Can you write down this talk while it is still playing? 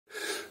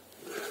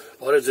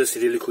Բարև ձեզ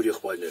սիրելի քույր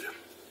եղբայրներ։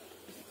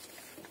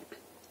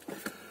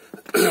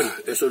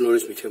 Այսօր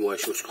նորից մի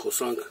թեմայի շուրջ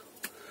խոսանք,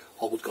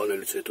 աղոթ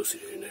կանելուց հետո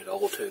սիրելիներ,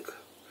 աղոթենք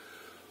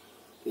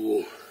ու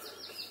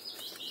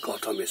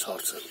կարդամ ես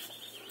հարցը։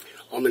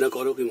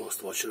 Ամենակարող իմ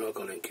Աստված,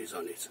 շնորհակալ ենք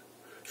քեզանից։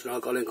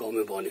 Շնորհակալ ենք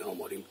ամեն բանի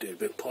համար, իմ Տեր,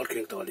 մենք փառք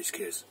ենք տալիս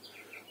քեզ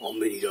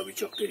ամեն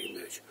իրավիճակների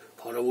մեջ։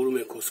 Փառավորում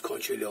ենք քո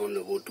սքանչելի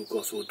անունը, որ դու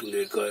կաս, որ դու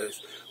ներկա ես,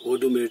 որ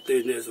դու մեր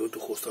Տերն ես, որ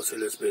դու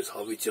խոստացել ես մեզ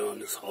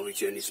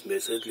հավիտյանից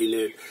մեզ հետ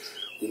լինել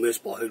ու մեզ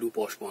պահել ու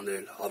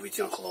պաշտպանել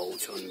հավիտյան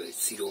խաղաղության մեջ,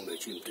 սիրո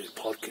մեջ, իմ Տեր,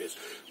 փառք ես։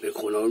 Մենք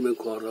խոնարհում ենք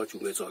քո առաջ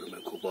ու մեծարում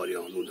ենք քո բարի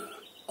անունը։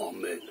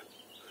 Ամեն։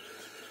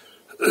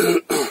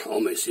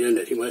 Ամեն։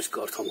 Սիրելիներ, հիմա ես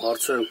կարդամ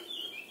հարցը։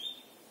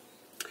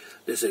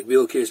 Տեսեք, մի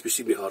հոգի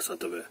այսպեսի մի հարց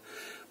տվե։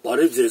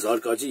 Բարև ձեզ,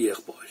 Արկադի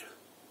եղբայր։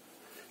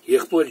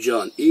 Եղբայր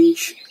ջան,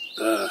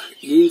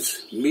 ինձ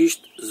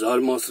միշտ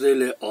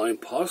զարմացրել է այն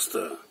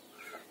փաստը,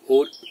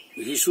 որ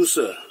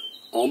Հիսուսը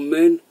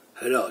ամեն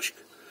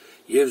հրաշք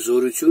եւ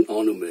զորություն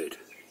անում էր։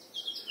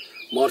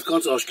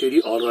 Մարդկանց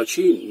աչքերի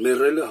առաջին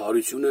մեռելը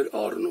հարություն էր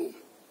առնում,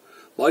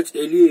 բայց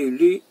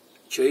էլի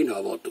չէին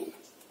հավատում։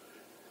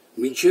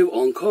 Մինչև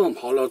անգամ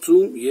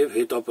հալածում եւ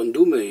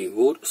հետապնդում էին,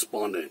 որ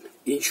սպանեն։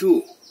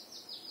 Ինչու։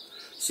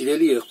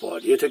 Սիրելի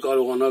եղբայր, եթե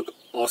կարողանաք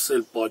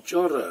ասել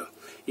պատճառը,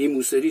 իմ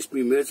ուսերից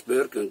մի մեծ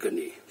բեռ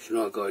կընկնի։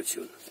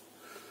 Շնորհակալություն։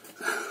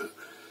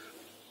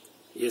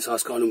 Ես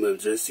հասկանում եմ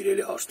ձեզ,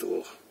 սիրելի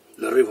հարցնող,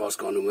 լրիվ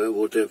հասկանում եմ,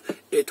 որտեվ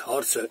այդ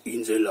հարցը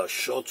ինձ էլա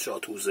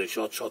շատ ուզե,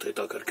 շատ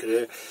հետաքրքր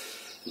է,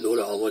 նոր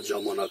հավատ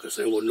ժամանակս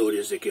են, որ նոր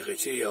ես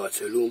եկեղեցի էի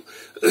այցելում,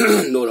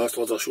 նոր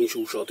Աստվածաշունչը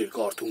ուշադիր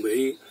կարդում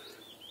էի,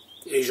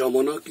 այն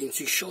ժամանակ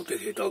ինձ շատ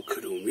էր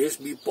հետաքրքրում, ես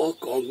մի պահ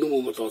կանգնում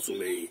ու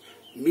մտածում էի,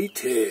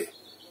 միթե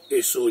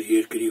այսօր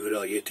երկրի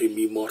վրա, եթե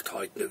մի մարդ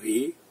հայտնվի,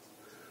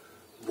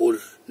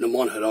 որ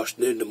նման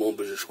հրաշքներ, նման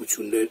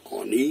բժշկություններ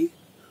անի,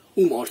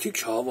 ու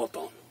մարդիկ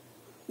չհավատան,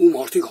 ու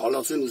մարդիկ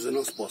հալածեն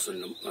ուզենան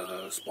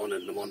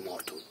սպանել նման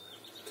մարդուն։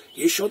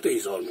 Ես շատ էի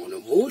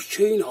զարմանում, ոչ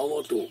չէին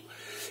հավատում,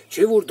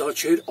 չէ որ դա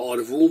չէր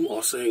արվում,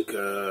 ասենք,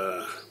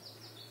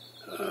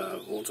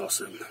 ոնց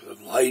ասեմ,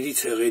 վայրի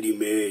ցեղերի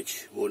մեջ,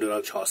 որ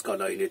նրանք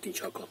չհասկանային այդ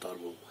ինչա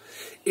կատարվում։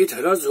 Այդ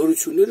հրաշք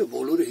զորությունները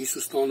բոլորը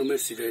Հիսուսն անում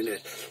էր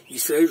սիրելիներ,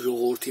 Իսրայել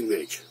ժողովրդի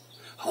մեջ,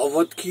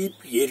 հավատքի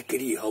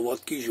երկրի,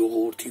 հավատքի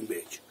ժողովրդի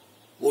մեջ,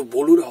 որ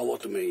բոլորը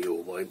հավատում էին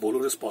Եհովային,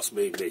 բոլորը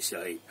սպասում էին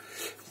Մեսիային,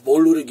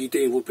 բոլորը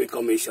գիտեին, որ պետք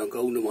է Մեսիան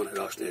գա ու նման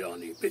հրաշքներ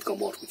անի, պետք է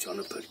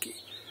մարդկությանը փրկի։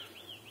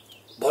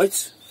 Բայց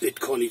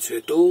այդքանից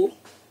հետո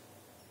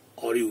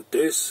արի ու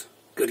տես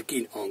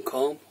կրկին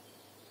անգամ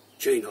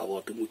չէին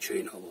հավատում ու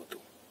չէին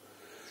հավատում։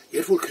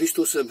 Երբ որ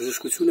Քրիստոսը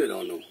բժշկություն էր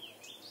անում,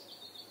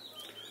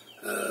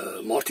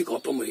 մարդիկ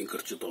ատամը էին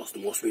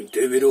կրճտացնում, ասում էին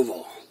դևերով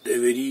է,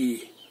 դևերի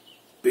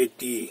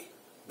պետի,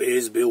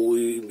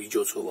 բեզբեուի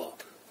միջոցով է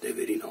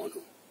դևերին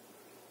հանում։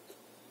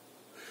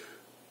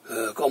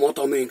 Կամ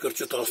ատամ էին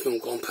կրճտացնում,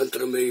 կամ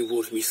փնտրում էին,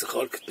 որ մի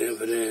սխալ գտնեն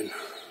վրեն։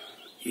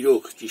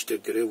 Իրոք ճիշտ է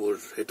գրել, որ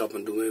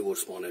հետապնդում էին, որ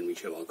սպանեն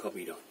մինչև անգամ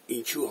իրան։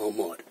 Ինչու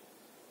համար։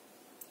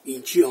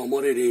 Ինչի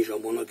համար էր այն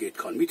ժամանակ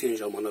այդքան։ Միթե այն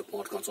ժամանակ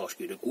մարդկանց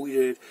աչքերը կույր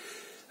էր,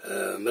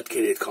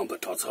 մտքերը այդքան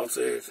բթացած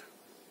էր։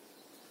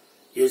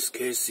 Ես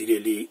քեզ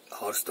սիրելի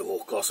հարց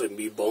տվող կասեմ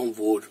մի բան,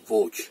 որ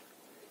ոչ։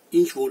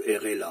 Ինչ որ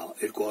եղել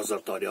է 2000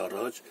 տարի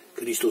առաջ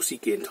Քրիստոսի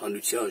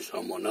կենդանության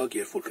ժամանակ,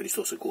 երբ որ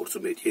Քրիստոսը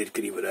գործում էր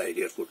երկրի վրա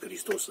էր, երբ որ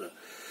Քրիստոսը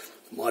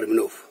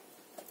մարմնով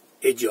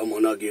այդ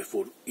ժամանակ, երբ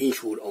որ ինչ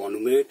որ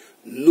անում է,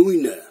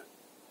 նույնը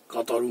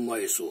կատարում է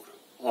այսօր։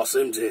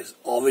 Ասեմ ձեզ,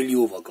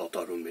 ավելիով է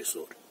կատարում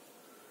այսօր։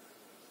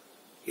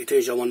 Եթե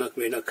այն ժամանակ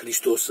մենակ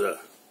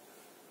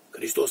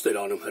Քրիստոսն էր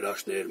անում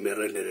հրաշքներ,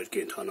 մեռելներ էր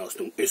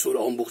կենդանացնում, այսօր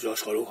ամբողջ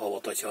աշխարհով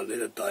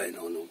հավատացյալները դա են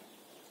անում։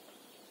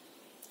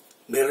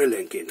 Մեռել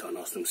են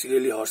կենդանացնում,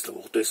 սիրելի հարց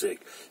տվող, տեսեք,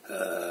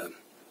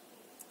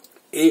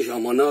 այն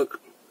ժամանակ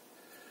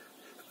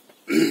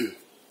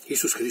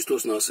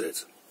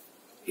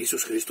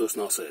Հիսուս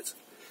Քրիստոսն ասեց,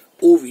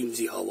 ով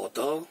ինձի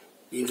հավատա,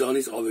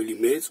 ինձանից ավելի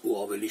մեծ ու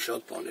ավելի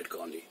շատ բաներ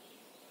կանի։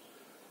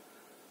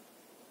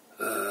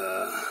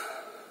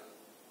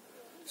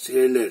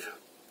 Սիրելիներ,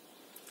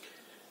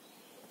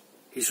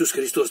 Հիսուս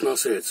Քրիստոսն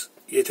ասեց,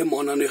 եթե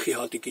մանանեխի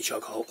հատիկի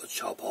չափ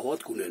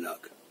հավատ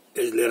կունենաք,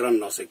 այս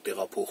լերանն ասեք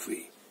տեղափոխվի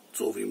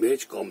ծովի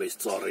մեջ կամ այս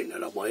ծառին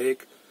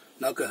հրամայեք,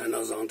 նա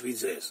կհնազանդվի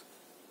ձեզ։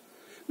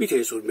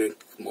 Միթե այսօր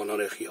մենք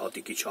մանանեխի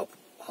հատիկի չափ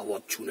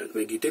հավատ չունենք,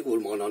 մենք գիտենք, որ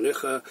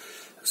մանանեխը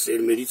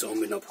սերմերից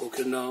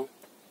ամենափոքրն է,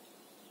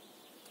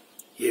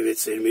 եւ այդ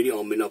սերմերի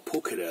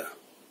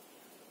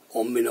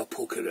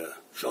ամենափոքրը,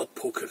 շատ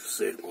փոքր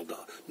սերմ է դա,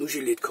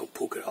 նույնիսկ այդքան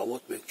փոքր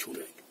հավատ մենք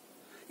չունենք։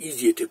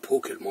 Իսկ եթե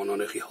փոքր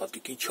մանանեխի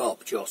հատիկի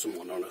չափ, չի ասում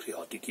մանանեխի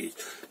հատիկի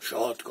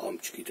շատ կամ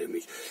չգիտեմ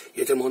ինչ,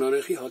 եթե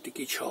մանանեխի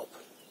հատիկի չափ,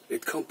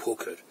 այդքան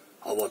փոքր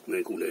հավատ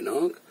մենք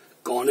ունենանք,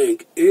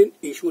 կանենք այն,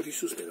 ինչ որ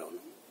Հիսուսն էր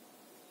անում։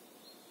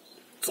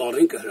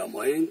 Ծառին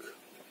կհրամայենք,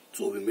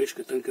 ծովի մեջ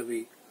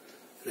կտնկվի,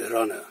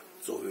 լեռանը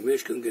ծովի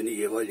մեջ կընկնի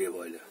եւ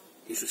այլը։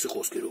 Հիսուսի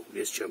խոսքերով,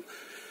 ես չեմ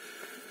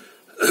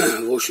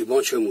ոչ մի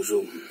բան չեմ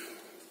ուզում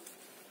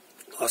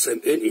ասեմ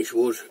այն, ինչ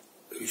որ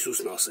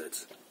Հիսուսն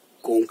ասեց,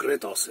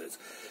 կոնկրետ ասեց,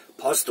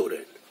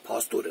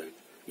 փաստորեն,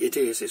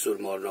 եթե ես այսօր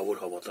մարմնավոր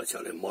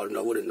հավատացյալ եմ,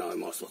 մարմնավոր եմ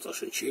նայում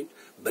Աստվածաշնչին,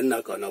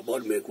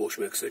 բնականաբար մենք ոչ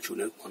մեկս էլ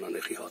չունենք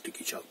մանանեխի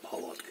հատիկի չափ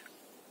հավատք։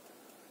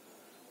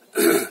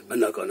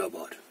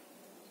 Բնականաբար։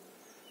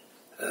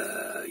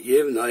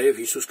 Եվ նաև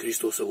Հիսուս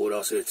Քրիստոսը, որ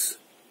ասեց,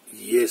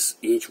 ես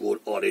ինչ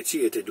որ արեցի,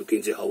 եթե դուք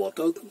ինձ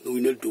հավատաք,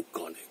 նույնն էլ դուք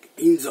կանեք։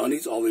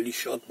 Ինձանից ավելի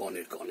շատ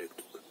բաներ կանեք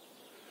դուք։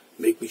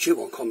 Մենք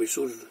միջև անգամ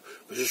այսօր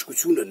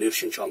բժշկությունը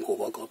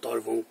ներշնչանքով է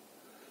կատարվում։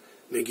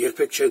 Մենք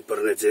երբեք չենք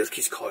բռնել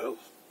ձեռքից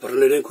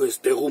բռներենք հենց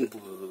տեղում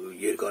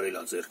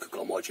երկարելա ձեռքը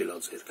կամ աճելա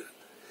ձեռքը։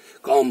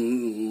 Կամ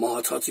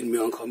մահացածին մի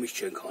անգամից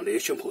չենք անել։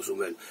 Ես չեմ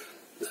խոսում են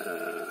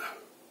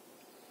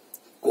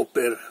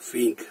կոպեր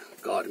ֆինգ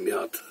կար մի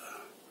հատ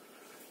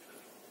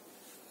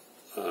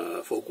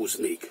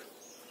ֆոկուսնիկ,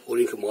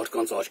 որ ինքը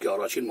մարդկանց աչքի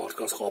առաջին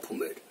մարդկանց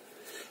խափում էր։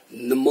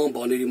 Նման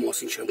բաների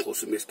մասին չեմ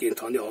խոսում, ես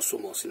կենթանի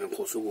Աստծո մասին եմ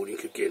խոսում, որ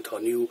ինքը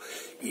կենթանի ու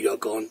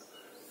իրական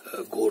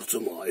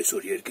գործում է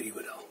այսօր երկրի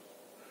վրա։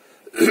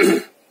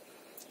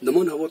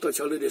 Նման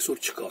հավատացյալներ այսօր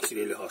չկա,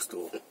 սիրելի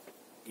Աստծո,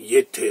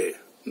 եթե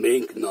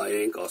մենք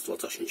նայենք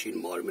Աստվածաշնչին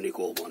մարմնի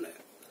կողմանը։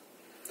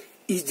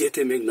 Իսկ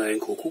եթե մենք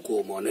նայենք հոգու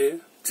կողմանը,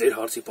 ձեր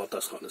հարցի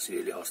պատասխանը,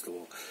 սիրելի Աստծո,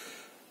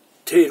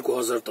 թե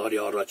 2000 տարի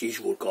առաջ ինչ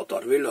որ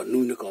կատարվել է,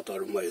 նույնը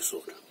կատարվում է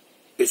այսօր։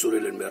 Այսօր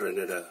էլ են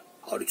մեռելները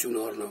հարություն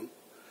առնում,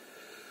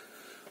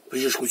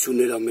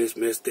 բժշկությունները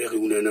մեծ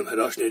տեղի ունենում,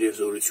 հրաշքներ եւ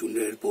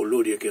զորություններ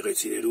բոլոր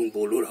եկեղեցիներում,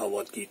 բոլոր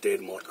հավատքի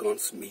տեր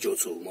մարդկանց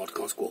միջոցով,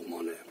 մարդկանց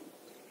կողմանը։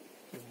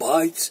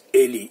 Բայց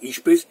էլի,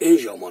 ինչպես այն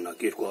ժամանակ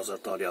 2000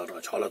 տարի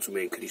առաջ հալածում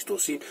էին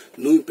Քրիստոսին,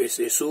 նույնպես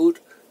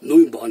այսօր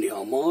նույն բանի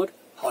համար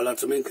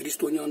հալածում են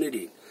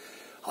քրիստոնյաներին։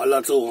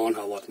 Հալածող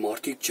անհավատ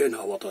մարդիկ չեն,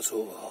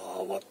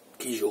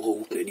 հավատքի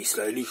ժողովուրդն են,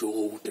 Իսրայելի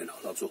ժողովուրդն են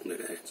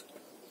հալածողները հենց։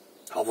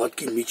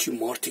 Հավատքի միջի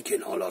մարդիկ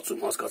են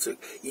հալածում,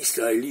 հասկացեք,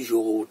 Իսրայելի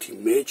ժողովրդի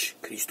մեջ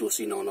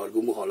Քրիստոսին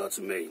անարգում ու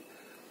հալածում էին։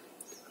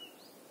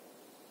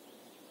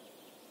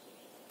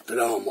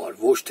 Դրա համար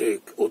ոչ թե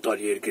օտար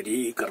երկրի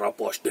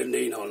կռապաշտներն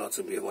էին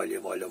հալածում եւ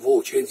այլ,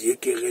 ոչ, հենց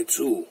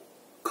եկեղեցու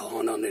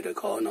քահանաները,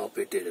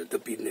 քահանապետերը,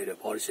 դպիրները,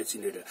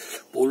 փարիսեցիները,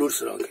 բոլոր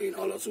սրանք էին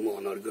հալածում ու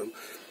անարգում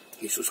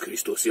Հիսուս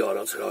Քրիստոսի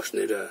արած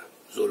հրաշքները,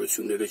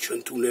 զորությունները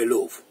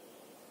չընդունելով։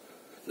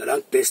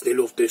 Նրանք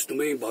տեսնելով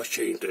տեսնում էին, բայց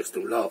չէին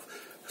տեսնում։ Լավ,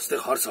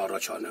 այստեղ հարց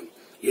առաջանում։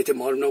 Եթե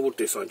մարմնավոր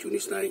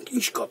տեսանկյունից նայենք,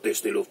 ինչ կա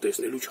տեսնելով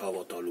տեսնելու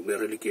չհավատալու,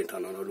 մեռելի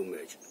կենդանանալու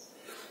մեջ։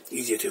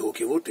 Իսկ եթե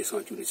հոգևոր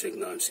տեսանկյունից եք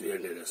նայում,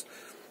 սիրելիներս,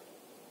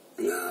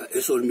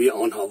 այսօր մի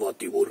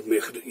անհավատի, որ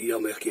իր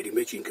մեղքերի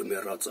մեջ ինքը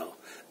մեռած է,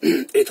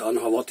 այդ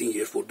անհավատին,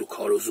 երբ որ դու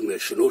քարոզում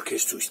ես, շնորհք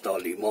ես ցույց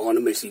տալի,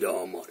 մահանում ես իր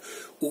համար,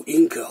 ու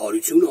ինքը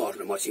հարություն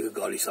առնում, այսինքն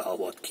գալիս է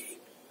հավատքի։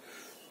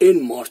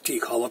 Այն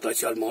մարդիկ,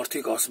 հավատացյալ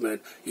մարդիկ ասում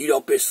են,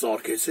 իրապես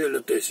սարքեցել,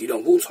 տես,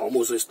 իրան ոնց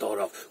համոզես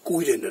տարավ,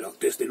 կույր են նրանք,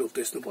 տեսնելով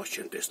տեսնում, բայց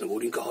չեն տեսնում,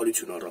 որ ինքը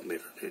հարություն առավ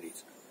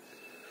մեղրերից։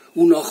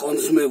 Ու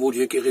նախանձում է, որ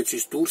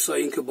եկեղեցից դուրս է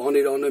ինքը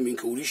բաներ անում,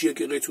 ինքը ուրիշ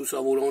եկեղեցուց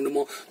է, որ անում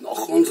է,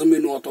 նախանձում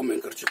են ու ատամ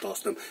են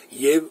կրճտացնում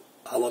եւ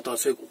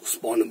հավատացեք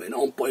սպանում են,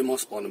 անպայման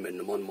սպանում են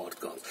նման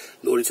մարդկանց։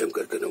 Նորից եմ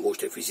կրկնում, ոչ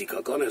թե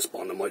ֆիզիկական են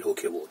սպանում, այլ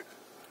հոգեվոր։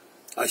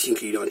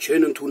 Այսինքն իրան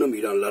չեն ընդունում,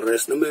 իրան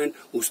լռեցնում են,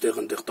 ու ստեղ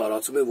ընտեղ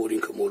տարածում են, որ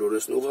ինքը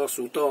մոլորեսնող է,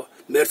 սուտ է,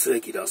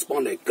 մերցրեք իրան,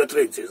 սպանեք,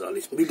 կտրեք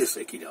ձեզանից, մի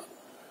լսեք իրան։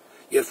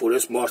 Երբ որ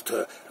այս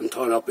մարդը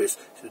ընդհանրապես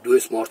դու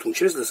այս մարդուն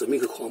չես լսում,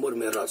 ինքը քո համար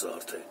մեռած է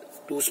արդեն,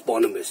 դու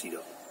սպանում ես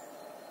իրան։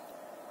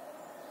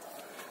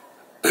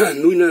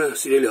 Նույնը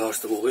սիրելի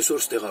հարցնող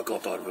այսօր ստեղ է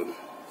կատարվում։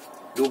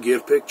 Դուք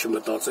երբեք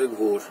չմտածեք,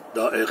 որ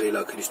դա եղել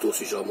է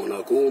Քրիստոսի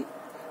ժամանակում։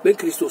 Մենք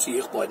Քրիստոսի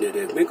եղբայրներ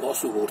ենք, մենք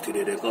Աստծո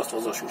որդիներ ենք,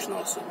 Աստվածաշունչն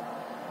ասում։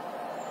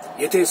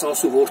 Եթե ես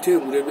Աստծո որդի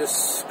եմ, ուրեմն ես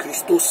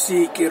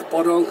Քրիստոսի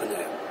կերպարանքն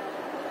եմ։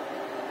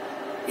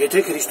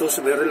 Եթե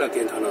Քրիստոսը մեռել է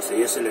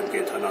կենդանացել, ես էլ եմ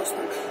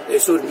կենդանացնում։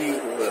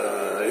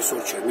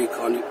 Այսօր չէ, մի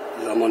քանի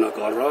ժամանակ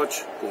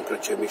առաջ,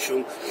 կոնկրետ չեմ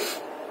հիշում,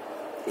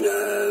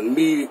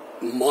 մի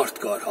մարդ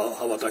կար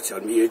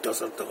հավատացյալ, մի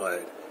երիտասարդ տղա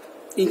էր։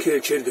 Ինքը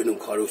չէր գնում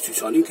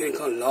քարոզչության, ինքը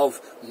այնքան լավ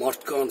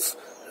մարդկանց,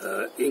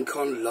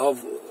 այնքան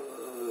լավ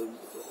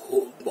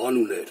բան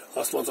ուներ,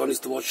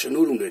 Աստվածանից տված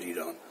շնորհ ուներ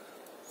իրան։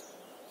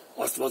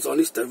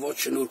 Աստվածանից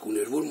տրված շնորհք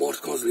ուներ, որ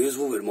մարդկանց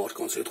լեզվով էր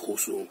մարդկանց հետ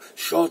խոսում,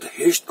 շատ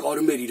հեշտ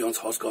կարում էր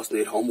իրանց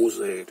հասկացներ,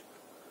 համոզեր,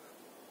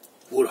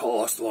 որ հա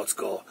Աստված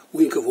կա,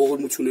 ու ինքը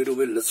ողորմություններով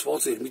էլ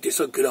լցված էր, մի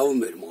տեսակ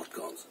գրավում էր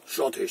մարդկանց,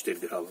 շատ հեշտ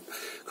էր գրավում։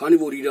 Քանի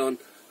որ իրան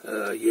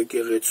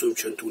եկեղեցում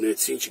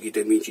չընդունեցին,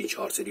 չգիտեմ ինչ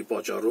հարցերի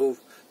պատճառով,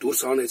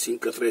 դուրս հանեցին,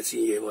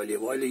 կտրեցին եւ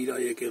այլ իր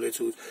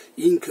եկեղեցուց,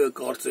 ինքը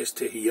կարծես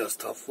թե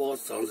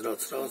հիասթափված,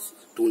 ձանձրացած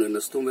տունը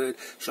նստում էր,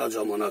 շատ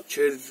ժամանակ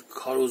չէր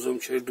քարոզում,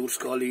 չէր դուրս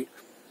գալի։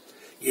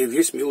 Եվ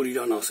ես մի օր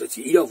իրան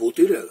ասեցի, իր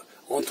ոտերը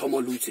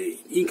անդամալույծ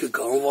էին, ինքը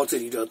գանված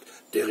էր իր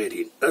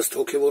տեղերին, ըստ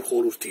հոգևոր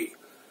խորհրդի,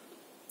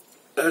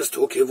 ըստ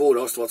հոգևոր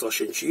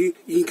Աստվածաշնչի,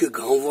 ինքը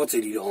գանված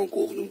էր իր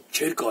անկողնում,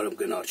 չէր կարում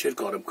գնալ, չէր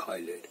կարում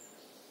քայլել։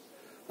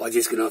 Բայց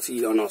ես գնացի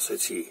իրան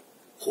ասեցի,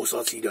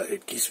 խոսացի իր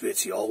հետ,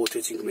 կիսվեցի,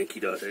 աղոթեցինք մենք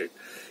իր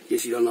հետ։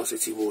 Ես իրան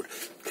ասեցի, որ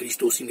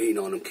Քրիստոսին էին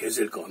անում, քեզ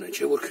էլ կանեն,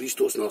 չէ՞ որ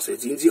Քրիստոսն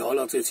ասեց, ինձի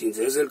հալածեցին,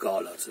 ձեզ էլ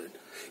կհալածեն։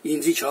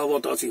 Ինձի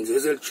չհավատացին,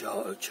 ձեզ էլ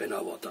չեն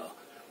հավատա։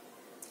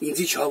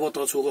 Ինձի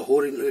չհավատացողը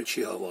հորին էլ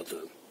չի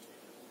հավատա։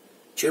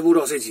 Չէ՞ որ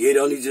ասեց,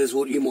 երանի ձեզ,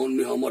 որ իմ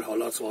անունի համար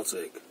հալածված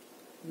եք։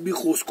 Մի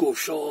խոսքով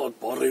շատ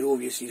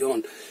բառերով ես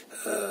իրան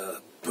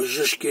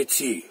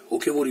բժշկեցի,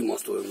 հոգևոր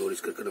իմաստով եմ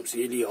նորից կրկնում,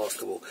 սիրելի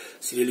հաստվող,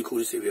 սիրելի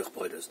քույրս եւ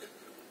եղբայրս։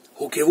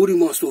 Հոգևոր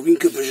իմաստով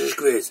ինքը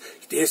բժշկվեց,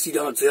 ես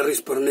իրան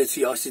ձեռից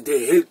բռնեցի, ասի դե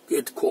հել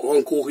այդ քո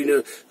անկողինը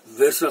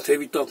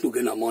վերսրաթևի տակն ու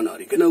գնա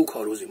մանարի, գնա ու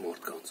քարոզի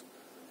մարդկանց։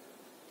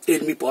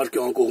 Էլ մի պարկի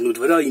անկողնուդ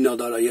վրա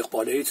ինադարա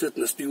եղբայրերիցդ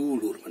նստի ու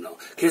լուր մնա։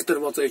 Քեզ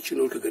տրված այդ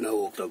շնորհքը գնա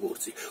ու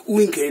օգտագործի։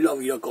 Ու ինքը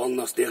ելավ իր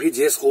կանգնած տեղից,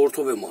 ես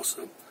խորհրդով եմ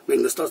ասում։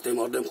 Մենք նստած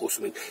դեմարդեմ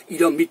խոսում ենք։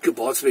 Իր միտքը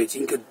բացվեց,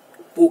 ինքը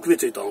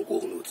պոկվեց այդ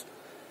անկողնուց։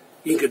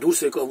 Ինքը դուրս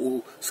եկավ ու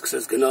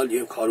սկսեց գնալ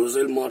եւ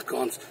քարոզել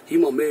մարդկանց։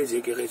 Հիմա մեծ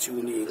եկեղեցի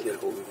ունի ինքներ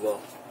հովիվա։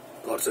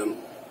 Կարծեմ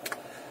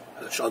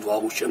շատ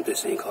վաղուց չեմ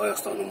տեսել ինքը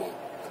Հայաստանում։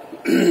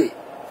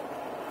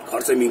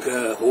 Կարծեմ ինքը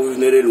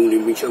հովիվներ էլ ունի,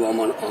 մինչև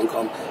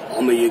անգամ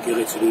ամեն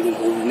եկեղեցիներում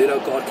հովիվներ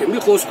կարգ է։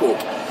 Մի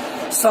խոսքով,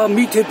 սա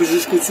միթե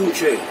բժշկություն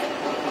չէ։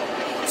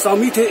 Սա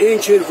միթե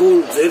այն չէր, որ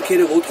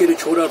ձեռքերը ոտքերը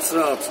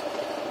չորացրած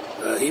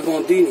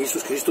հիվանդին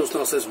Հիսուս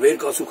Քրիստոսն ասեց վեր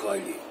կացու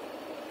քայլի։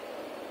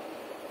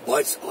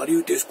 Բայց արի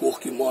ու տես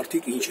կողքի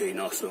մարդիկ ինչ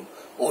էին ասում։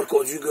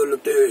 Արկադիգը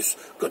լտես,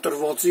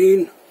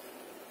 կտրվածին,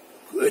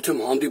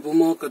 այդմ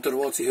հանդիպումա,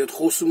 կտրվածի հետ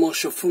խոսումա,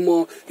 շփումա,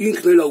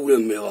 ինքն էլ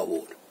ուրեմն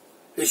մեղավոր։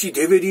 Էսի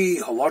դևերի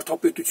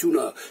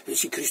վարդապետությունը,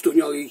 էսի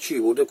քրիստոնյայի չի,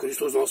 որտեղ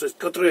Քրիստոսն ասեց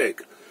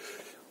կտրեք։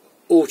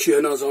 Ով չի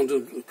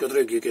հնազանդում,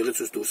 կտրեք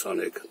եկեղեցուց դուրս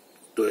անեք։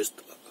 То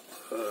есть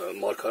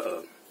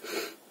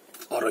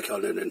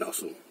առաքյալներն են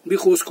ասում։ Մի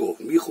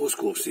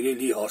խոսքով,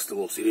 սիրելի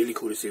հաստվող, սիրելի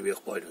քույրս եւ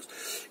եղբայրս,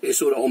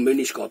 այսօր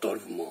ամեն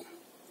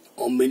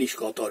ինչ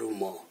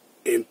կատարվում է,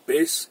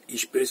 այնպես,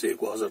 ինչպես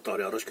 2000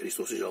 տարի առաջ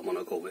Քրիստոսի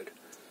ժամանակով էր։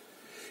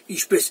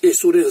 Ինչպես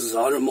այսօր է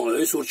զարմա,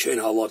 այսօր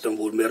չեն հավատում,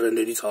 որ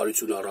մեռելներից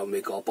հարություն առավ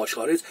մեկը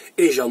ապաշխարեց,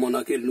 այն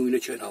ժամանակ էլ նույնը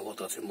չեն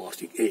հավատացել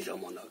մարդիկ, այն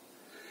ժամանակ։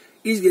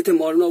 Իսկ եթե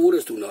մարմնավոր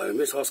ես դու նայում,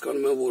 ես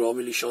հասկանում եմ, որ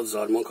ավելի շատ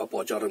զարմանք է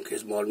պատճառում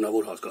քեզ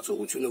մարմնավոր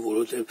հասկացողությունը,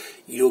 որովհետև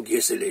իրոք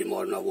ես էլ էի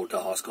մարմնավոր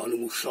դա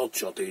հասկանում ու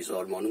շատ էի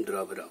զարմանում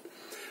դրա վրա։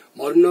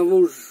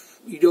 Մարմնավոր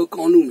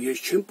իրականում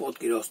ես չեմ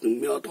պատկերացնում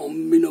մի հատ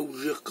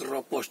ամենաուժեղ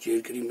կռապաշտ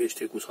երկրի մեջ,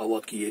 թեկուզ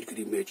հավատքի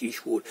երկրի մեջ, ինչ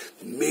որ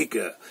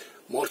մեկը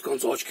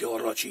մարդկանց աչքի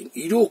առաջին,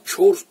 իրոք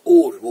 4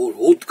 օր, որ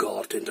հոտ կա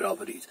արդեն դրա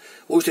վրից,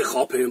 ոչ թե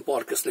խափեն,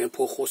 պարկսնեն,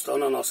 փող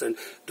խոստանան, ասեն,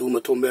 դու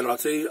մթո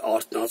մեռացեի,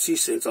 արթնացի,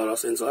 սենց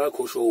արա,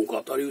 քո շոուն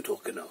կատարի ու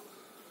թող գնա։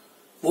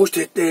 Ոչ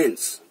թե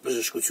տենց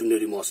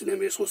բժշկությունների մասին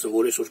եմ ես խոսում,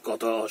 որ այսօր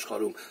կատա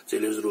աշխարհում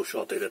տելևիզորով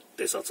շատերը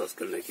տեսածած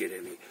կլնեք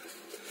երևի։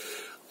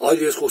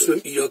 Այլ ես խոսում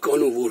եմ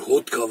իրականում, որ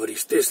հոտ կա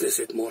վրից, տեսնես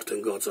այդ մարդը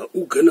ընկածա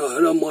ու գնա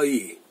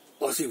հրամայի,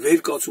 ասի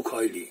վեր կաց ու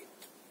քայլի,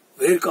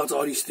 վեր կաց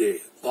արիստե,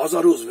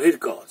 հազարոս վեր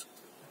կաց։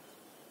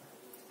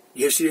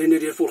 Եվ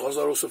սիրելիներ, երբ որ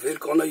հազարոսը վեր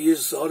կանա,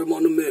 ես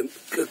զարմանում եմ,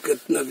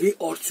 կգտնվի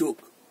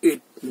արդյոք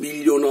այդ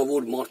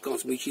միլիոնավոր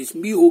մարդկանց միջից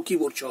մի հոգի,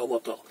 որ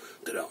չհավատա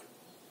դրան։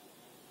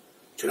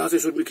 Չնայած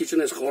այսօր մի քիչ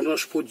այս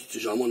խառնաշփոթ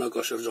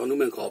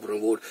ժամանակաշրջանում ենք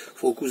ապրում, որ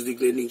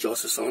ֆոկուսնիկներն ինչ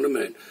ասես անում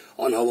են,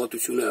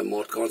 անհավատությունը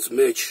մարդկանց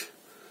մեջ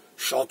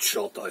շատ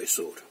է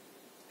այսօր։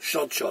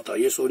 Շատ է։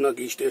 Ես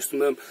օրինակ ինչ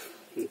տեսնում եմ,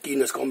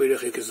 կինս կամ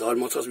երեխեքը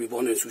զարմացած մի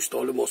բան են ցույց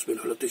տալու, ասում են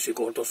հələ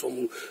տեսեք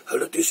արտասանում,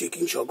 հələ տեսեք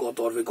ինչ է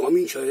կատարվել, կամ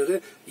ինչ է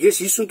եղել, ես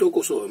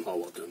 50%-ով եմ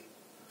հավատում։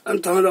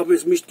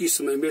 Ընդհանրապես միշտ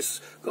կիսում եմ, ես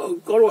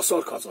կարող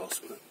սարքած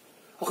ասում եմ։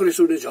 Ախր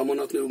այսօր այն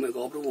ժամանակներում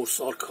ենք ապրում, որ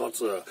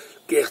սարքածը,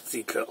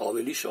 կեղծիքը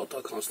ավելի շատ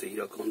է, քան թե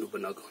իրականն ու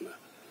բնականը։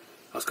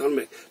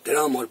 Հասկանում եք,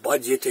 դրա համար,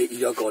 բայց եթե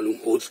իրականում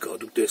հոց կա,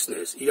 դու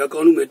տեսնես,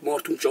 իրականում այդ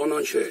մարդուն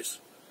ճանաչես։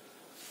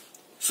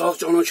 Սաղ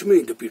ճանաչում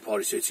էին դպիր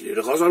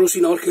փարիսեցիները,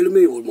 Ղազարոսին արգելում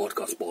էին, որ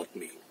մարդկանց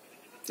պատմի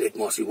այդ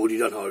մասի, որ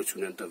իրան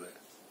հարություն են տվել։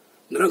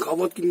 Նրանք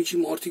հավատքի միջի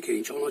մարդիկ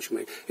էին, ճանաչում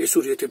էին։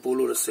 Այսօր եթե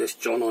բոլորս այս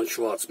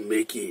ճանաչված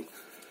մեկին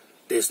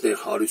տեսներ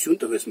հարություն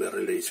տվեց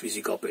մեռելներից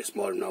ֆիզիկապես,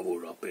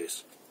 մարմնավորապես,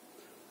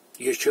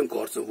 ես չեմ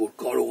կարծում, որ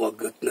կարող է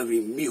գտնվի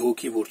մի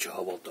հոգի, որ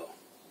չհավատա։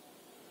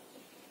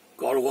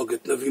 Կարող է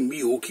գտնվի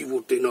մի հոգի,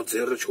 որ տենա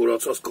ձեռը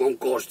չորացած կամ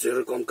կարճ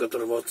ձեռը կամ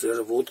կտրված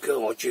ձեռը, ոտքը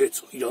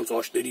աճեց իրանց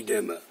աշտերի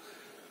դեմը։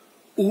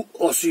 Ու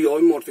ասի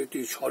այ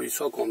մարդետի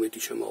չարիցա կամ էդի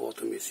չեմ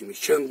հավատում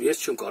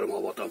ես չեմ կարող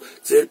հավատամ,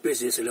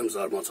 ձերպես ես էլ եմ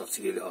զարմացած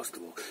սիրելի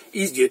հաստվող։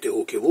 Իսկ եթե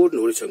հոգևոր,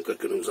 նորից եմ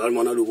կրկնում,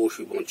 զարմանալու ոչ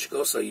մի բան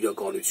չկա,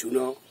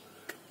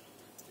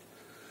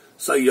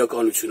 սա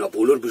իրականություն է,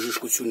 բոլոր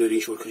բժշկությունները,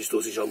 ինչ որ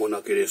Քրիստոսի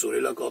ժամանակ էր, այսօր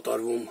էլ է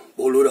կատարվում,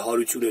 բոլորը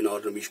հարություն են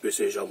առնում, ինչպես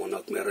այն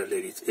ժամանակ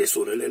մեռելներից,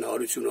 այսօր էլ են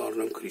հարություն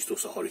առնում,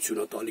 Քրիստոսը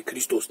հարություն է տալի,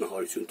 Քրիստոսն է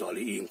հարություն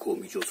տալի իմ քո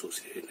միջոցով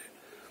սիրելիներ։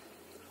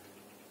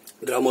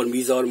 Դրա համար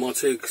մի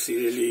զարմացեք,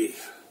 սիրելի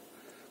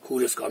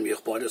քուրս կամ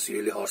եղբայրը,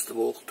 սիրելի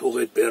հաստվող, թող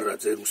այդ բեռը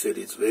ձեր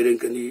ուսերից վեր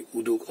ընկնի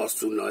ու դուք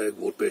Աստծուն նայեք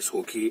որպես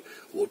հոգի,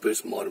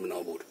 որպես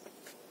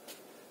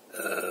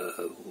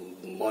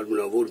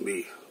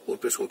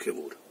որպես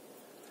հոգևոր։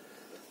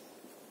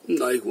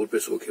 Նայեք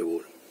որպես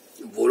հոգևոր։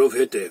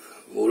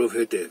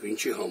 Որովհետև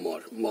ինչի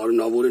համար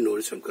մարմնավորը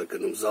նորից եմ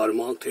կրկնում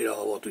զարմանք,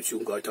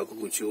 թերահավատություն,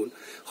 գայթակղություն,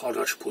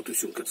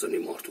 խառնաշփոթություն կծնի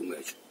մարդու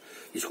մեջ։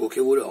 Իսկ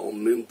հոգևորը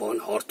ամեն բան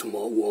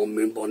հարթմա ու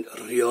ամեն բան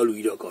ռեալ ու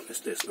իրական ես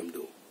տեսնում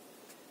դու։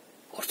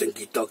 Արդեն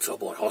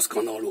գիտակցաբար,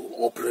 հասկանալով,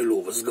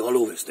 ապրելով,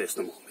 զգալով ես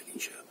տեսնում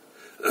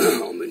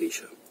ամեն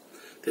ինչը։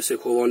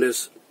 Տեսեք Հովհաննես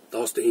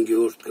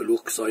 15-րդ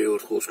գլուխ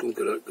 20-րդ խոսքում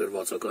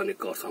գրվածականի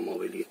կարդամ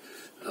ավելի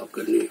լավ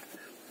կլինի։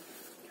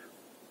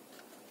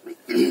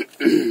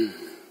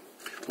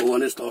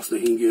 Հովհաննես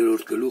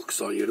 15-րդ գլուխ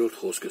 20-րդ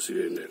խոսքը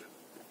սիրելիներ։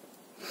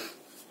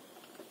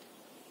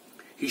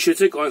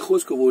 Հիշեցեք այն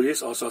խոսքը, որ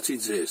ես ասացի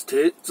ձեզ,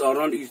 թե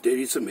ծառան իր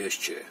տերիցը մեծ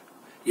չէ։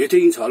 Եթե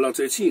ինձ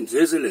հալածեցին,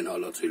 ձեզ էլ են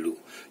հալածելու։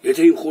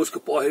 Եթե իմ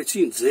խոսքը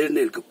պահեցին, ձերն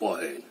էլ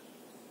կպահեն։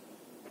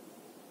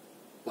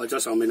 Բայց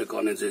այս ամենը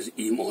կանեն ձեզ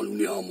իմ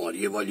անունի համար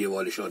եւ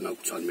այլ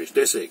շարունակության մեջ։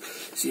 Տեսեք,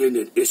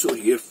 սիրելիներ,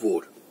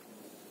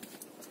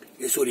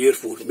 այսօր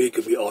երբ որ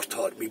մեկը մի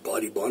արդար, մի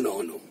բարի բան է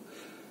անում,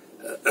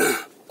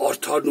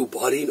 արդարն ու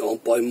բարին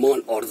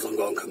անպայման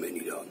արձագանքում են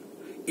իրան։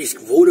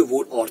 Իսկ որը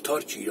որ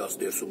արդար չի, իրաց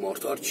ներսում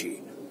արդար չի,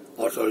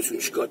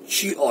 արդարություն չկա,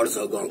 չի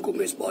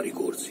արձագանքում այս բարի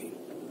գործին։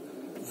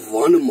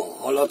 Վանում է,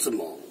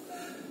 հալածում է։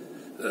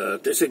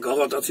 Տեսեք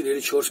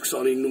Գաղատացիների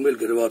 4:29-ում էլ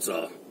գրված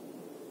է։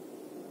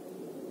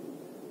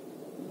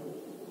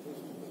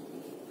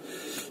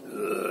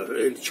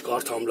 Էլ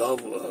չկարդամ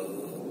լավ,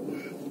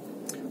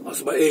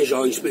 ասում է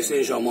ինչպես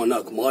այն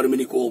ժամանակ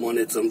մարմնի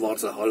կողմանը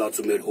ծնվածը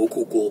հալածում էր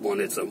հոգու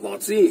կողմանը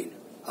ծնվածին,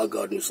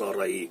 Հագարն ու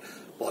Սառայի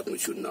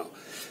պատմությունն է,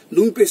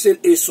 նույնպես էլ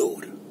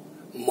այսօր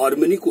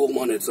մարմնի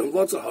կողմանը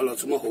ծնվածը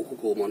հալածում է հոգու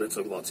կողմանը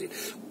ծնվածին։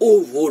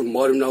 Ով որ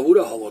մարմնավոր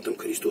է հավատում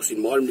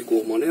Քրիստոսին, մարմնի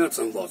կողմանը է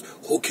ծնված,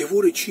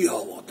 հոգևորը չի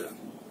հավատում։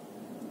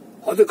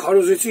 Հատը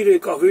քարոզեցիր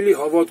եկավ էլի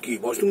հավատքի,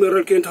 բայց դու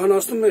մեռել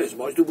կենդանացնում ես,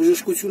 բայց դու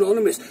բժշկություն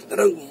անում ես,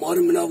 նրանք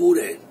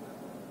մարմնավոր են։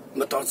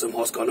 Մտածում,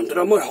 հասկանում,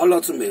 դրա համար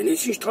հալածում են,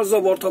 ինչ թազա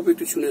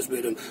վարդապետություն ես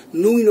բերում,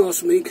 նույնը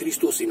ասում էին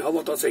Քրիստոսին,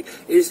 հավատացեք,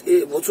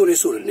 ոնց որ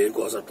այսօր էլ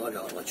 2000 տարի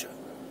առաջ է,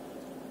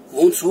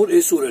 ոնց որ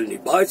այսօր էլ լինի,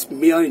 բայց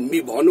միայն մի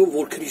բանով,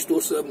 որ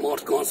Քրիստոսը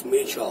մարդկանց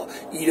մեջ է,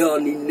 իր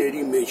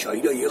անինների մեջ է,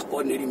 իր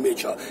եղբայրների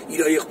մեջ է,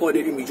 իր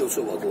եղբայրների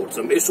միջոցով է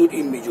գործում, այսօր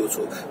իմ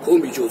միջոցով, քո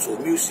միջոցով,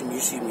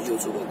 մյուսի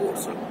միջոցով է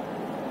գործում։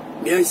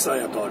 Միայն սա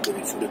է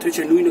տարբերությունը, թե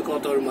չէ նույնը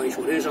կատարում է ինչ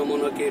որ այն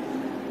ժամանակ է,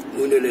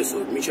 նույնն էլ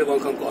այսօր, մինչև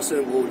անգամ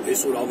կասեմ, որ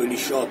այսօր ավելի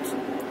շատ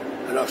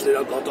հրաշքներ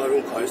է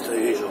կատարում, քան թե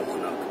այն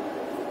ժամանակ։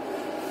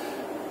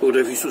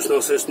 Որտեղ Հիսուսն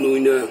ասեց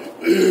նույնը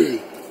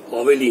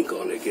ավելին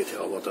կանեք, եթե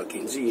հավատաք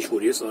ինձի, ինչ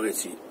որ ես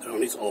արեցի,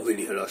 դրանից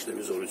ավելի հրաշքներ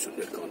ու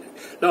զորություններ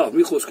կանեք։ Լավ,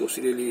 մի խոսքով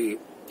սիրելի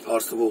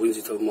հարց տվող ինձ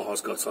թվում է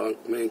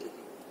հասկացանք, մենք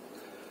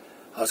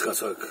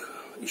հասկացանք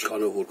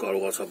ինչքանով որ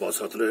կարողացա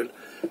բացատրել,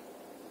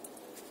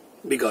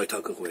 մի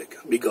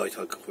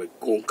գայթակղվեք,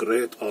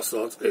 կոնկրետ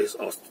ասած այս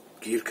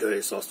գիրքը,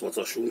 այս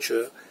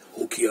Աստվածաշունչը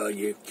հոգի է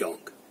եւ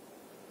կյանք։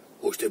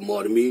 Ոչ թե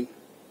մարմին,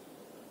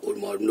 որ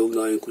մարմնով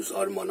նայենք ու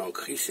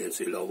զարմանանք, խի սենց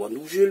է լավ,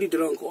 ուժելի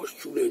դրանք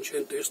աչք չունեն,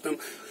 չեն տեսնում,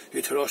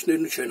 այդ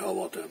հրաշքներն ու չեն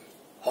հավատում։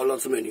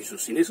 Հալածում են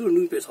Հիսուսին, այսօր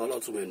նույնպես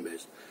հալածում են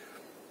մեզ։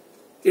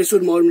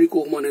 Այսօր մարմնի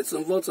կողման է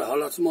ծնվածը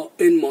հալածում է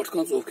այն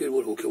մարդկանց, ովքեր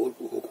որ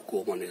հոգու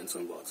կողման են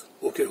ծնված,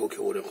 ովքեր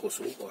հոգևոր են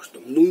խոսում,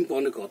 պաշտում։ Նույն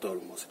բանը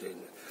կատարում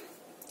ասել։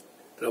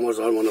 Դրա համար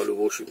զարմանալու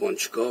ոչ մի բան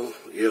չկա,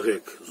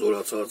 եղեք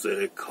զորացած,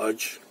 եղեք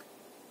քաջ,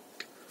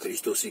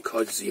 Քրիստոսի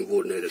քաջ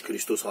զինվորները,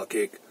 Քրիստոս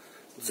հագեք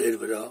ձեր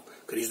վրա,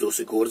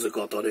 Քրիստոսի գործը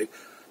կատարեք,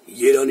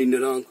 երանի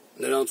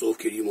նրանց,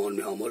 ովքեր իմ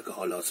անունի համար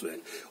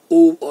կհալածվեն։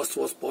 Ով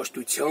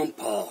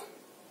Աստվածպաշտությամբ է,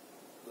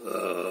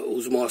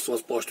 ուզում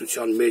Աստված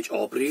պաշտության մեջ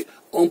ապրի,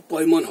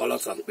 անպայման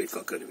հալածանք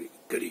պետք է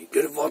գրի,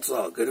 գրված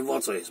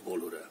է այս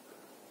բոլորը։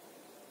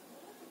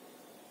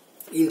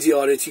 Ինձի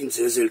արեցին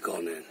ձեզ էլ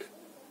կանեն։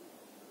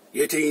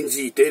 Եթե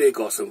ինձի Տեր եք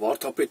ասում,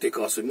 վարդապետ եք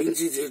ասում,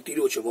 ինձի ձեր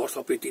տիրոջը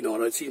վարդապետին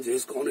արեցին,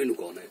 ձեզ կանեն ու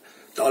կանեն,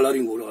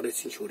 դալարին որ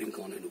արեցին, չորին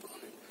կանեն ու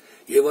կանեն։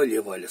 Եվ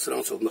այլ,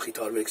 սրանցով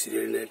մխիթարվեք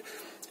սիրելիներ,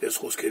 այս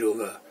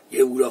խոսքերով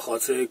եւ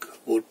ուրախացեք,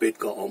 որ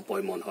պետք է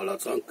անպայման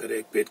հալածանք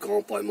գրեք, պետք է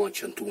անպայման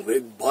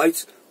չընդունվեք,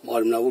 բայց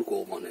մարմնավոր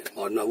կողման է,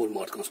 մարմնավոր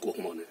մարդկանց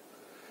կողման է։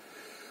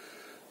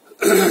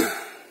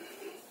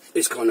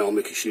 Այսքանը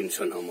ամենքի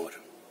շինության համար։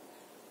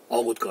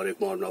 Աղոտ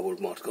կարեք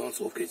մարմնավոր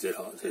մարդկանց, ովքեր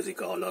ձեզի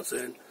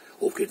կհալածեն,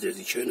 ովքեր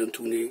ձեզի չեն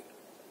ընդունի,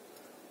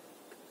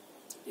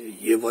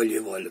 եւ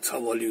այլ,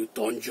 ցավալի ու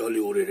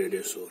տանջալի օրեր են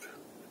այսօր։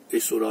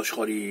 Այսօր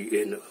աշխարհի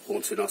այն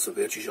ոնց են ասում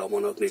վերջի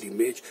ժամանակների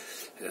մեջ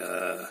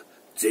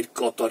ձեր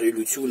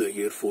կատարելությունը,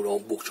 երբ որ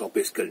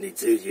ամբողջապես կլինի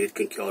ձեր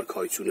երկնքի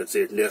արքայությունը,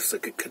 ձեր ներսը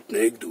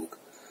կգտնեք դուք,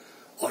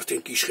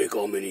 արդեն կիշխեք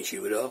ամեն ինչի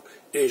վրա,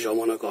 այն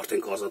ժամանակ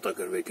արդեն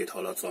կազատագրվեք այդ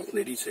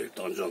հալածանքներից էլ,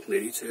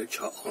 տանջանքներից էլ,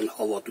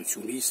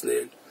 անհավատությունից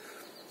էլ,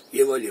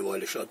 եւ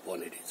այլ շատ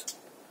բաներից։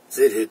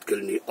 Ձեր հետ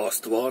կլինի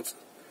Աստված,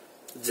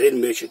 ձեր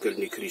մեջը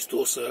կլինի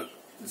Քրիստոսը,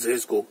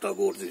 ձեզ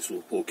կօգտագործի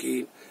Սուրբ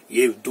Հոգին,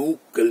 եւ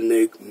դուք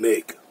կլինեք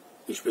մեկ,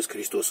 ինչպես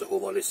Քրիստոսը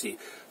Հովհաննեսի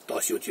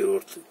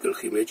 17-րդ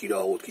գլխի մեջ իր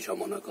աղոթքի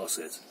ժամանակ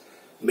ասեց.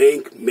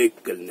 մենք մեկ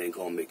կլինենք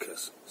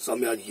ամենքս։ Սա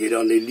մի հատ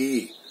երանելի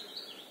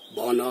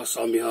բան է,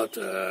 սա մի հատ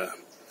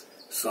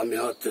Սա մի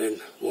հատ են,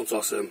 ոնց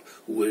ասեմ,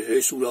 ու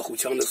այս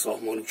ուրախությանը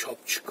սահմանու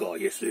չափ չկա,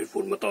 ես երբ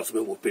որ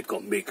մտածում եմ, որ պետք է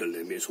մեկ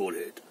լնեմ ես հոր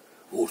հետ,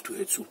 որդու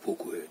հետ, Սուրբ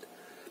Հոգու հետ,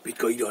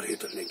 պետք է իրար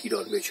հետ լնենք,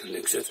 իրար մեջ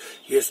լնենք, սենց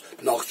ես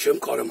նախ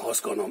չեմ կարում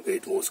հասկանամ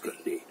այդ ոնց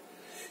կլնի,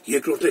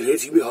 երկրորդն էլ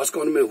հենց հիմի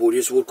հասկանում եմ, որ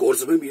ես որ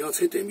գործում եմ իրանց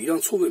հետ եմ,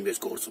 իրանցով եմ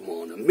ես գործում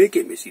անում, մեկ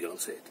եմ ես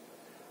իրանց հետ,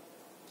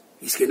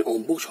 իսկ այն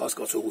ամբողջ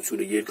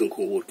հասկացողությունը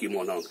երկնքում որ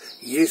կիմանանք,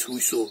 ես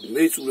հույսով,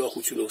 մեծ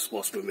ուրախությունով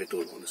սպասում եմ այդ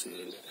օրվանը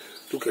սիրելիներ,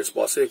 դուք էլ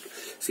սպասեք,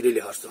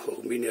 սիրելի հաստատող,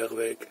 մի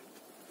նեղվեք,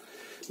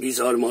 մի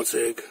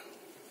զարմացեք,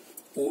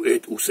 ու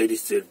այդ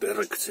ուսերից ձեր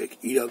բեռը գցեք,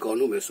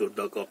 իրականում այսօր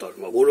դա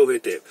կատարվում է,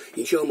 որովհետև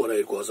ինչի համար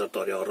 2000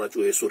 տարի առաջ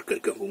ու այսօր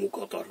կրկնվում ու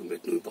կատարվում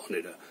այդ նույն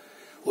բաները,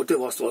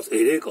 որտեղ Աստված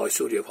երեք,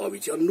 այսօր եւ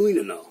հավիտյան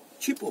նույնն է,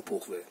 չի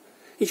փոփոխվել,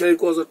 ինչ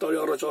 2000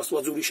 տարի առաջ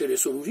Աստված ուրիշ էր,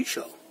 այսօր ուրիշ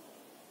է,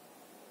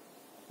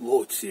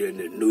 ոչ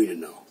սիրելիներ,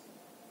 նույնն է,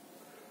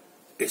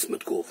 այս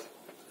մտքով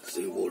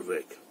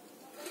զինվորվեք,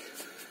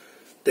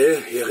 դե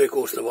եղեք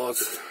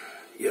օրհնված,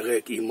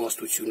 եղեք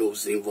իմաստությունով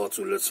զինված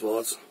ու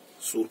լցված,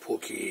 Սուրբ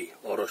Հոգի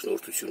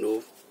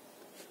առաջնորդությունով,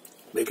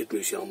 մեկը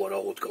մյուսի համար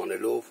աղոթք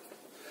անելով,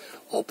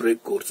 ապրեք,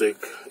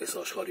 գործեք այս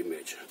աշխարհի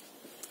մեջ։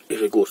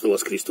 Եղեք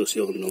օրհնված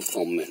Քրիստոսի անունով,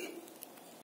 ամեն։